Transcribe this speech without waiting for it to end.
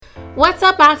What's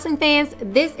up, boxing fans?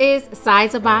 This is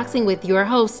Sides of Boxing with your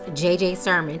host, JJ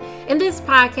Sermon. In this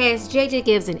podcast, JJ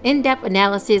gives an in-depth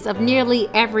analysis of nearly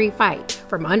every fight,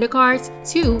 from undercards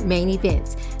to main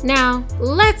events. Now,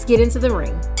 let's get into the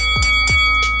ring.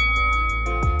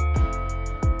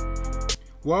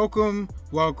 Welcome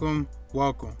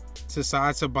to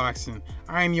Sides of Boxing.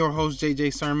 I am your host,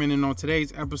 JJ Sermon, and on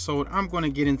today's episode, I'm going to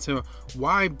get into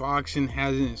why boxing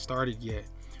hasn't started yet.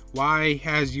 Why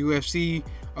has UFC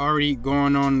already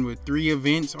going on with 3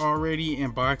 events already,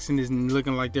 and boxing is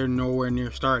looking like they're nowhere near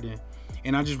starting?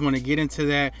 And I just want to get into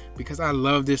that because I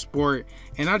love this sport,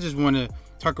 and I just want to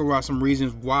talk about some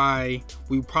reasons why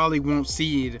we probably won't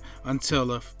see it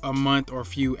until a month or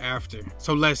few after.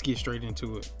 So let's get straight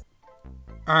into it.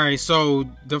 Alright, so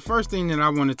the first thing that I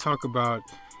want to talk about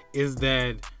is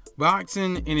that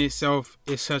boxing in itself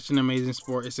is such an amazing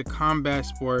sport. It's a combat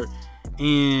sport,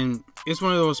 and it's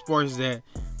one of those sports that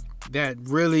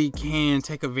really can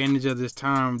take advantage of this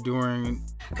time during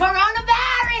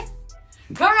Coronavirus!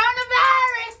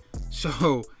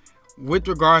 So, with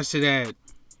regards to that,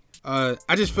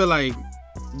 I just feel like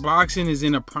boxing is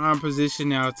in a prime position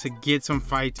now to get some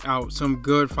fights out, some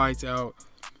good fights out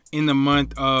in the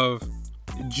month of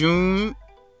June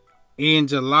and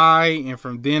July and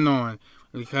from then on,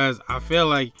 because I feel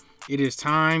like it is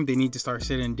time. They need to start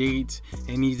setting dates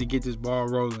and need to get this ball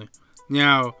rolling.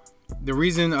 Now,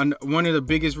 one of the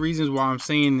biggest reasons why I'm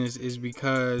saying this is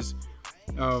because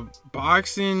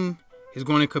boxing is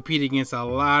going to compete against a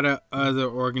lot of other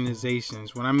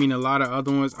organizations. When I mean a lot of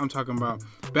other ones, I'm talking about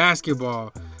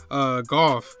basketball,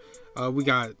 golf. We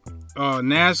got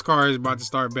NASCAR is about to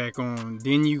start back on.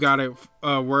 Then you got to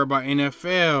worry about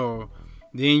NFL.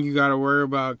 Then you got to worry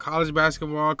about college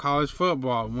basketball, college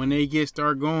football. When they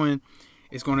start going,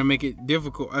 it's going to make it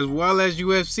difficult. As well as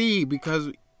UFC,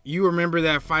 because you remember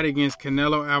that fight against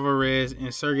Canelo Alvarez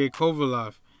and Sergey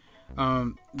Kovalev.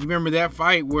 You remember that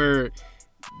fight where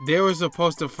they were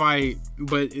supposed to fight,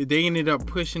 but they ended up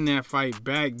pushing that fight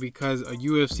back because a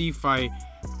UFC fight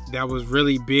that was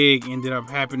really big ended up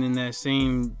happening that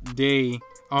same day.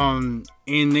 And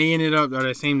they ended up, or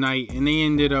that same night, and they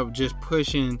ended up just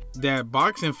pushing that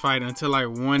boxing fight until like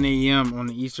 1 a.m. on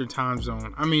the Eastern time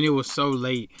zone. I mean, it was so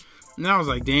late. And I was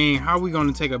like, dang, how are we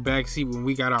going to take a back seat when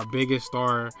we got our biggest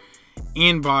star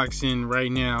in boxing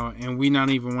right now, and we not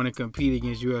even want to compete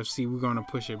against UFC? We're going to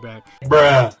push it back.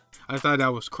 Bruh. I thought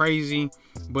that was crazy,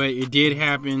 but it did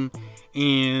happen.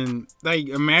 And like,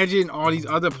 imagine all these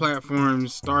other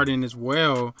platforms starting as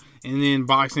well, and then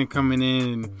boxing coming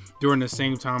in during the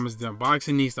same time as them.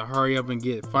 Boxing needs to hurry up and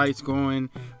get fights going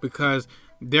because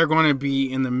they're going to be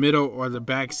in the middle or the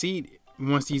back seat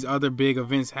once these other big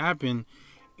events happen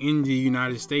in the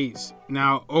United States.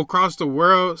 Now, across the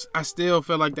world, I still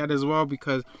feel like that as well,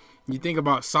 because you think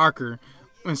about soccer.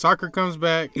 When soccer comes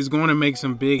back, it's going to make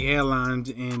some big headlines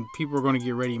and people are going to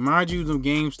get ready. Mind you, the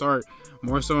games start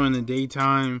more so in the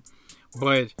daytime,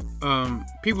 but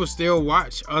people still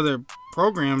watch other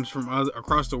programs from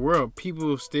across the world.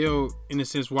 People still, in a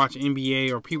sense, watch NBA,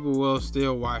 or people will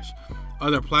still watch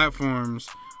other platforms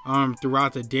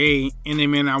throughout the day, and they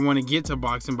may not want to get to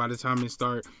boxing by the time it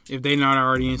starts if they're not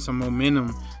already in some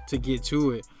momentum to get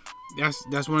to it.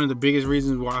 That's one of the biggest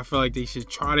reasons why I feel like they should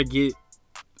try to get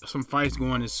some fights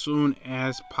going as soon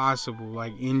as possible,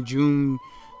 like in June,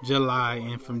 July,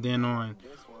 and from then on.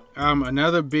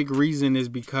 Another big reason is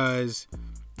because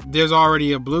there's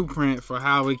already a blueprint for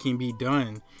how it can be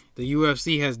done. The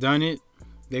UFC has done it.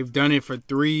 They've done it for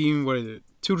 2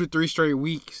 to 3 straight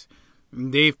weeks.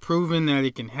 They've proven that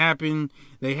it can happen.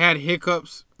 They had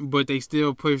hiccups, but they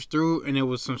still pushed through, and it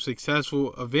was some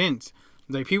successful events.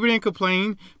 Like, people didn't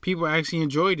complain. People actually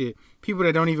enjoyed it. People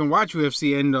that don't even watch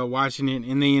UFC ended up watching it,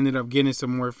 and they ended up getting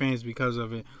some more fans because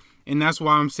of it. And that's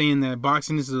why I'm saying that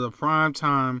boxing is a prime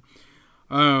time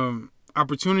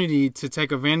opportunity to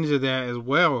take advantage of that as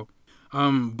well.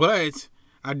 But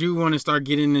I do want to start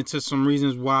getting into some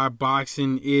reasons why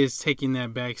boxing is taking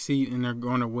that back seat and they're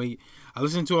going to wait. I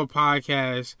listened to a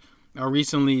podcast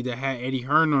recently that had Eddie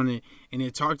Hearn on it, and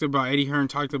Eddie Hearn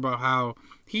talked about how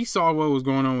he saw what was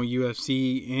going on with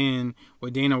UFC and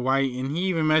with Dana White, and he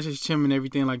even messaged him and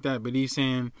everything like that. But he's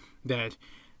saying that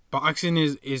boxing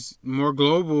is more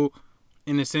global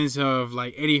in the sense of,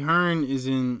 like, Eddie Hearn is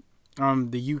in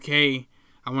the UK,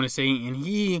 I want to say, and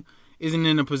he isn't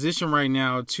in a position right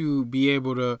now to be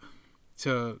able to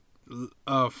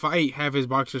have his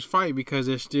boxers fight because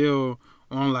they're still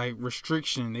on like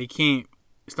restriction. They can't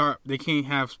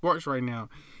have sports right now.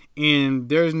 And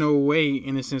there's no way,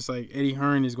 in a sense, like Eddie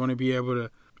Hearn is going to be able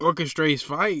to orchestrate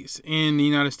fights in the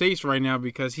United States right now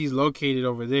because he's located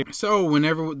over there. So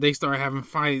whenever they start having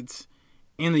fights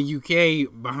in the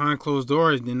UK behind closed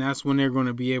doors, then that's when they're going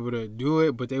to be able to do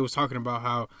it. But they was talking about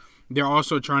how they're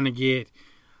also trying to get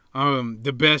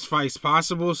the best fights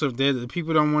possible. So if the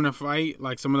people don't want to fight,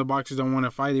 like some of the boxers don't want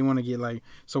to fight, they want to get like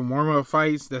some warm-up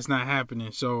fights. That's not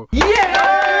happening. So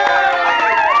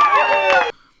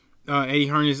Eddie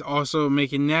Hearn is also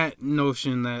making that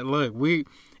notion that, look,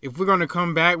 if we're going to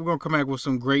come back, we're going to come back with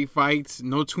some great fights,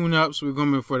 no tune-ups. We're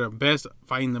going for the best,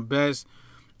 fighting the best.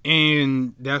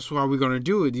 And that's why we're going to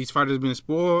do it. These fighters have been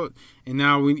spoiled, and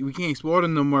now we can't spoil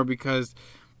them no more, because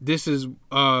this is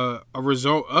a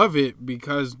result of it,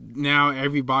 because now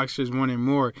every boxer is wanting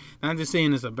more. Not just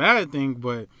saying it's a bad thing,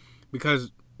 but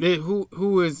because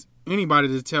who is anybody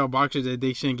to tell boxers that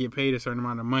they shouldn't get paid a certain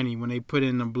amount of money when they put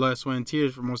in the blood, sweat, and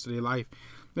tears for most of their life?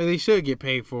 But they should get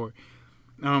paid for it.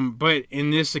 But in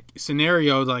this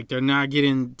scenario, like, they're not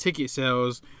getting ticket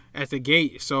sales at the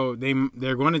gate, so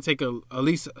they're going to take at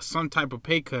least some type of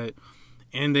pay cut.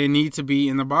 And they need to be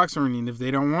in the box arena. And if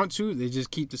they don't want to, they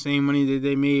just keep the same money that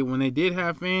they made when they did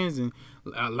have fans and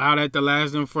allow that to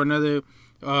last them for another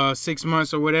 6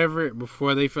 months or whatever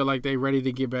before they feel like they're ready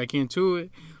to get back into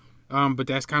it. But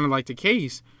that's kind of like the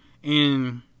case.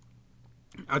 And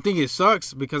I think it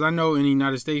sucks, because I know in the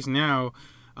United States now,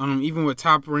 even with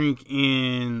Top Rank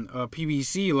and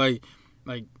PBC,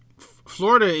 like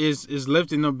Florida is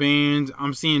lifting the bans.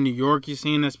 I'm seeing New York is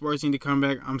seeing that sports need to come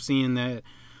back. I'm seeing that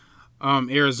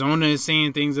Arizona is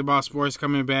saying things about sports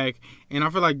coming back, and I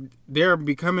feel like they're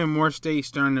becoming more states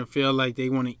starting to feel like they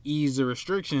want to ease the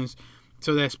restrictions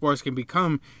so that sports can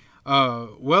become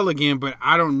well again. But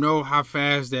I don't know how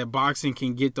fast that boxing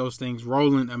can get those things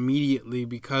rolling immediately,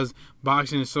 because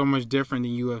boxing is so much different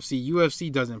than UFC.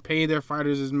 UFC doesn't pay their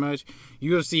fighters as much.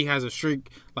 UFC has a strict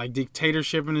like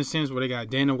dictatorship in a sense, where they got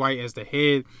Dana White as the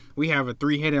head. We have a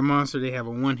 3-headed monster. They have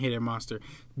a 1-headed monster.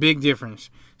 Big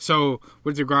difference. So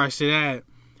with regards to that,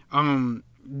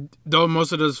 though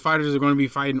most of those fighters are going to be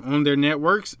fighting on their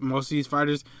networks, most of these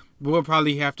fighters will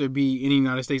probably have to be in the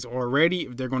United States already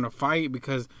if they're going to fight,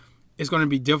 because it's going to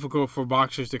be difficult for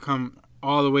boxers to come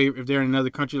all the way if they're in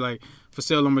another country, like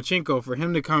Vasyl Lomachenko. For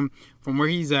him to come from where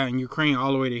he's at in Ukraine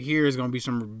all the way to here is going to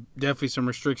be definitely some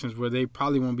restrictions where they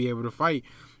probably won't be able to fight,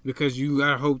 because you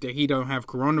got to hope that he don't have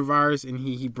coronavirus and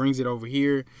he brings it over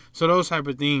here. So those type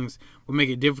of things will make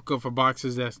it difficult for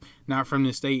boxers that's not from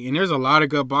the state. And there's a lot of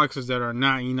good boxers that are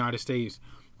not in the United States.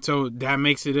 So that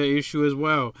makes it an issue as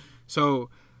well. So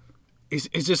it's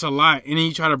just a lot. And then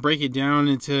you try to break it down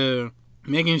into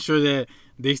making sure that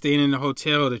they stay in the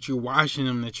hotel, that you're washing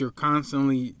them, that you're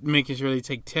constantly making sure they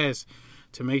take tests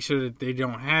to make sure that they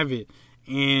don't have it.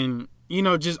 And, you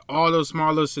know, just all those small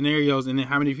little scenarios, and then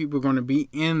how many people are going to be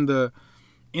in the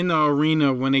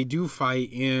arena when they do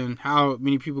fight, and how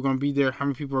many people are going to be there, how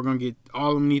many people are going to get, all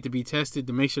of them need to be tested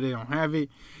to make sure they don't have it.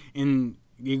 And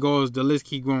it goes, the list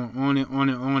keep going on and on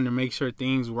and on to make sure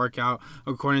things work out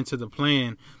according to the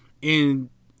plan. And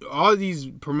all of these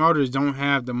promoters don't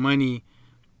have the money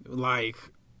like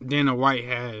Dana White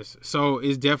has. So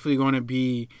it's definitely going to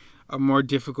be a more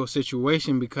difficult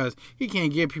situation, because he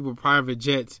can't give people private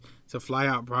jets to fly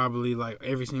out probably like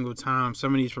every single time,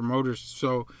 some of these promoters.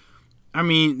 So, I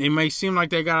mean, they may seem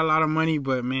like they got a lot of money,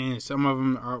 but man, some of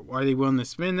them are they willing to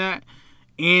spend that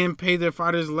and pay their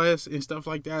fighters less and stuff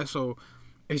like that? So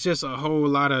it's just a whole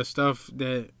lot of stuff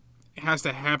that has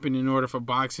to happen in order for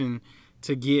boxing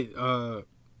to get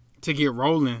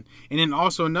rolling. And then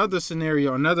also another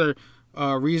scenario, another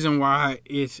reason why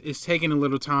it's taking a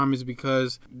little time is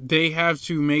because they have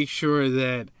to make sure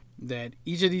that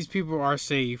each of these people are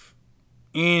safe.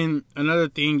 And another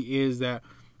thing is that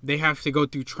they have to go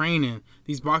through training.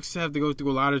 These boxers have to go through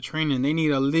a lot of training. They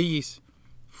need at least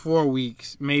 4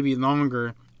 weeks, maybe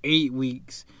longer, 8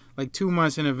 weeks, like 2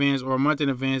 months in advance or a month in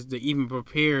advance to even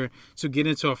prepare to get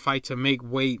into a fight, to make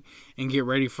weight and get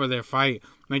ready for their fight.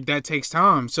 Like, that takes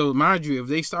time. So mind you, if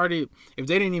they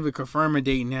didn't even confirm a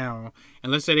date now,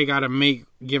 and let's say they got to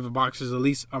give the boxers at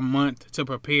least a month to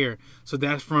prepare. So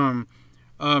that's from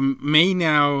May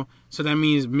now. So that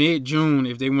means mid-June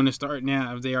if they want to start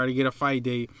now, if they already get a fight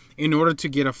date, in order to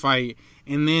get a fight.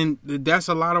 And then that's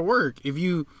a lot of work. If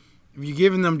you're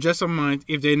giving them just a month,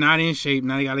 if they're not in shape,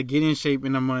 now they got to get in shape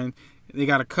in a month. They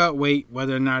got to cut weight,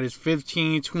 whether or not it's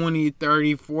 15, 20,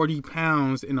 30, 40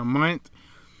 pounds in a month.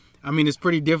 I mean, it's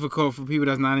pretty difficult for people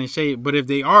that's not in shape. But if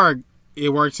they are,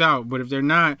 it works out. But if they're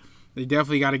not, they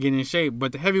definitely got to get in shape.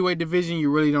 But the heavyweight division, you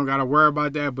really don't got to worry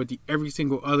about that. But every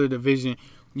single other division,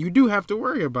 you do have to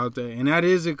worry about that. And that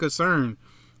is a concern.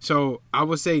 So I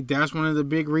would say that's one of the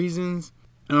big reasons.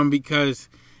 Because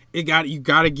you got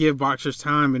to give boxers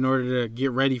time in order to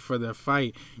get ready for the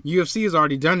fight. UFC has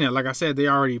already done that. Like I said, they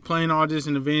already planned all this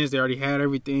in advance. They already had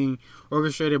everything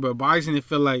orchestrated. But boxing, they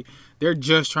feel like they're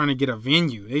just trying to get a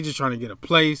venue. They're just trying to get a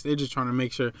place. They're just trying to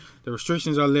make sure the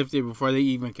restrictions are lifted before they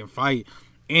even can fight.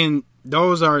 And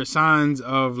those are signs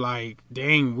of like,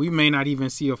 dang, we may not even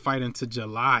see a fight until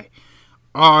July,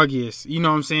 August, you know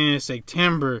what I'm saying,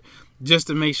 September, just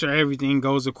to make sure everything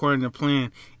goes according to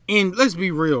plan. And let's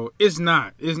be real,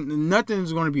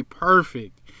 nothing's going to be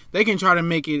perfect. They can try to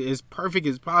make it as perfect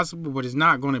as possible, but it's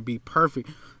not going to be perfect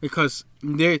because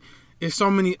there's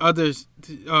so many other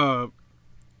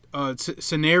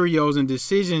scenarios and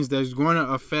decisions that's going to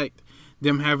affect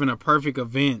them having a perfect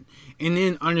event. And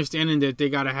then understanding that they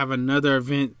got to have another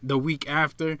event the week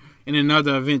after and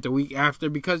another event the week after.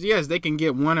 Because, yes, they can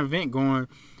get one event going,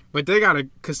 but they got to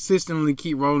consistently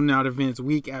keep rolling out events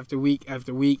week after week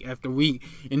after week after week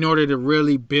in order to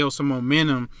really build some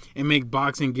momentum and make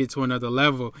boxing get to another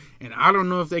level. And I don't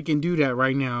know if they can do that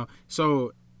right now.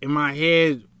 So in my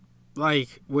head,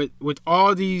 like with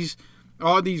all these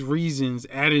reasons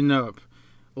adding up,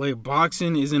 like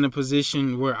boxing is in a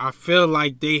position where I feel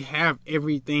like they have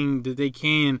everything that they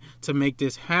can to make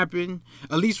this happen,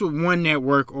 at least with one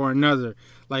network or another.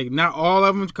 Like not all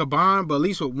of them combined, but at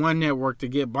least with one network to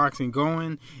get boxing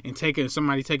going and taking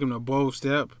a bold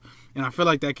step. And I feel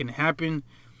like that can happen.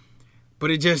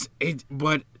 But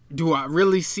but do I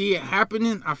really see it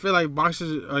happening? I feel like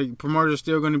promoters are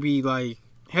still going to be like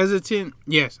hesitant.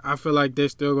 Yes, I feel like they're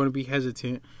still going to be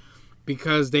hesitant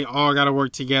because they all got to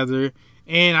work together.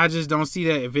 And I just don't see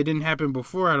that. If it didn't happen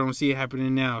before, I don't see it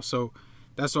happening now. So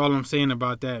that's all I'm saying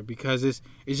about that, because it's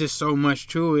just so much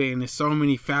to it, and there's so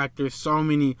many factors, so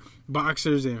many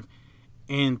boxers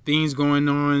and things going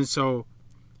on. So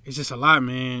it's just a lot,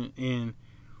 man. And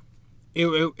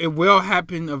it will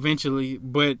happen eventually,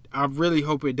 but I really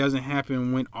hope it doesn't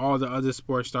happen when all the other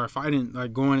sports start fighting,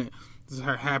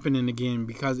 start happening again,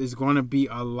 because it's going to be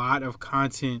a lot of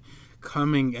content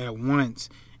coming at once.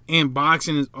 And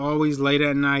boxing is always late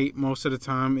at night most of the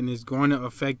time, and it's going to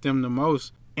affect them the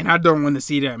most. And I don't want to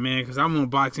see that, man, because I want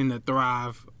boxing to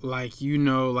thrive like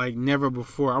never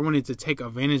before. I want it to take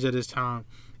advantage of this time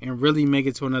and really make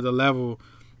it to another level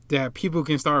that people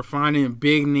can start finding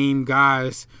big name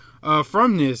guys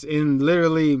from this, and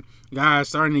literally guys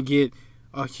starting to get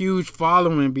a huge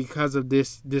following because of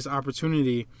this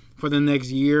opportunity for the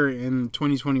next year in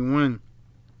 2021.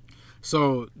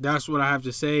 So that's what I have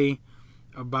to say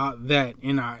about that.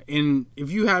 And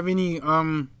if you have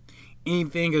anything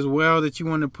as well that you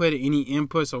want to put, any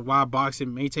inputs of why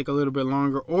boxing may take a little bit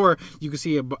longer, or you can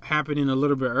see it happening a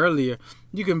little bit earlier,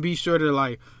 you can be sure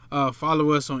to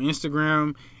follow us on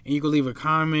Instagram, and you can leave a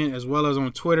comment, as well as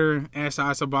on Twitter at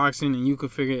Sides of Boxing, and you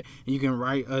can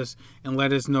write us and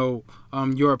let us know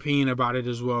your opinion about it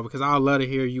as well, because I'd love to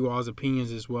hear you all's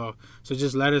opinions as well. So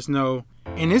just let us know.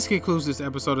 And this concludes this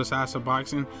episode of Sides of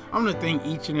Boxing. I want to thank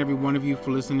each and every one of you for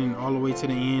listening all the way to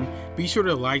the end. Be sure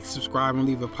to like, subscribe, and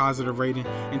leave a positive rating,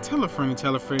 and tell a friend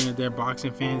that they're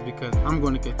boxing fans, because I'm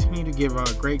going to continue to give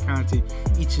out great content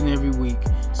each and every week.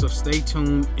 So stay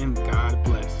tuned, and God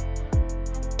bless.